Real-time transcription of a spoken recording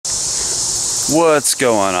What's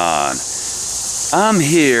going on? I'm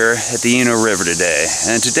here at the Eno River today,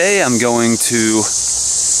 and today I'm going to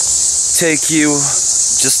take you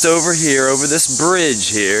just over here, over this bridge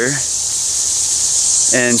here,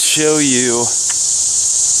 and show you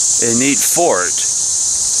a neat fort.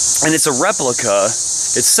 And it's a replica.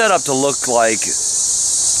 It's set up to look like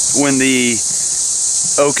when the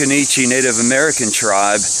Occaneechi Native American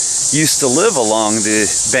tribe used to live along the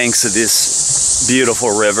banks of this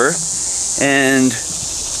beautiful river, and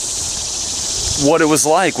what it was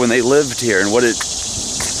like when they lived here, and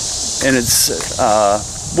it's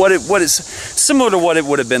similar to what it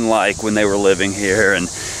would have been like when they were living here and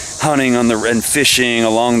hunting on and fishing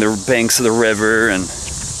along the banks of the river, and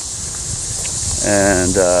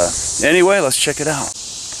anyway, let's check it out.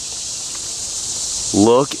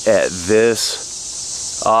 Look at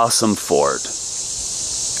this awesome fort.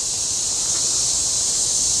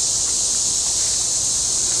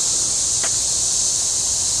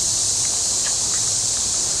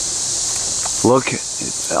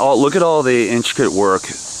 Look at all the intricate work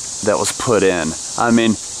that was put in. I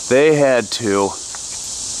mean, they had to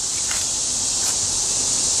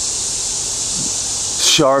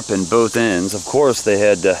sharpen both ends. Of course, they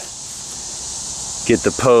had to get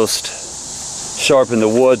the post, sharpen the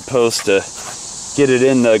wood post to get it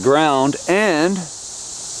in the ground, and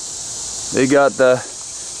they got the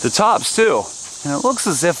tops too. And it looks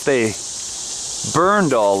as if they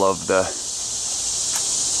burned all of the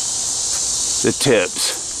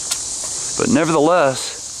tips, but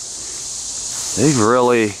nevertheless,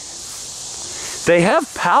 they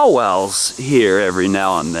have powwows here every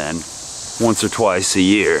now and then, once or twice a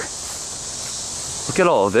year. Look at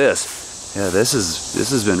all of this. Yeah, this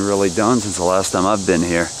has been really done since the last time I've been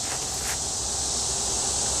here.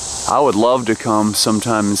 I would love to come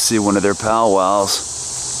sometime and see one of their powwows.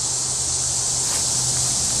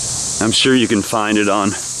 I'm sure you can find it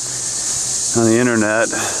on the internet,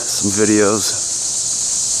 some videos.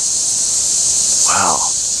 Wow.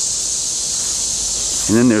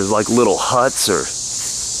 And then there's like little huts or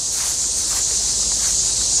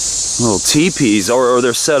little teepees, or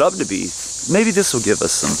they're set up to be. Maybe this will give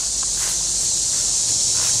us some.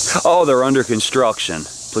 Oh, they're under construction.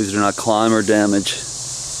 Please do not climb or damage.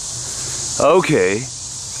 Okay.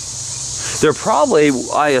 They're probably,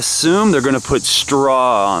 I assume they're going to put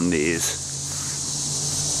straw on these.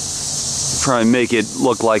 Probably make it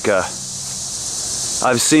look like a,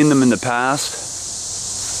 I've seen them in the past.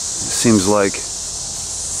 It seems like,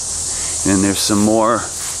 and there's some more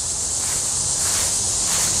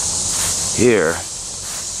here.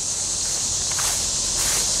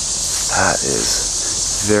 That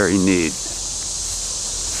is very neat.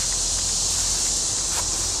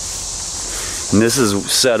 And this is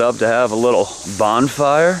set up to have a little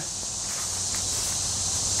bonfire.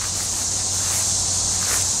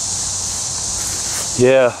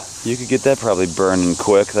 Yeah, you could get that probably burning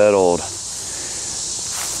quick, that old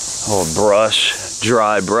brush,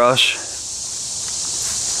 dry brush.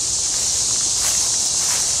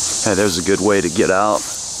 Hey, there's a good way to get out.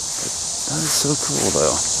 That is so cool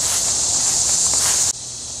though.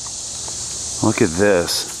 Look at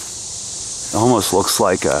this. It almost looks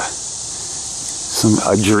like a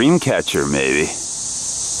dream catcher maybe.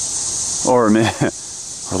 Or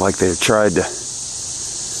like they tried to,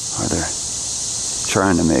 or they're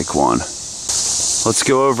trying to make one. Let's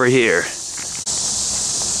go over here.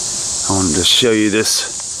 I wanted to show you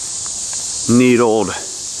this neat old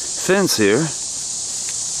fence here.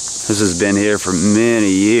 This has been here for many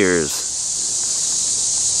years.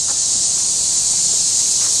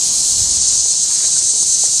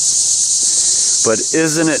 But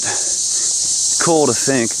isn't it cool to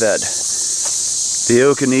think that the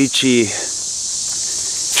Occaneechi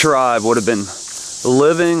tribe would have been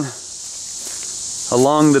living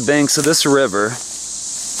along the banks of this river?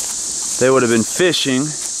 They would have been fishing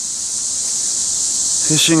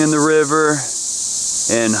in the river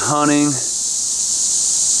and hunting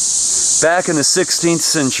back in the 16th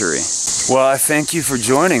century. Well, I thank you for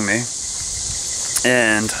joining me,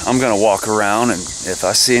 and I'm gonna walk around, and if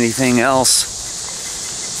I see anything else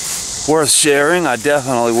worth sharing, I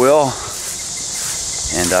definitely will,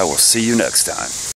 and I will see you next time.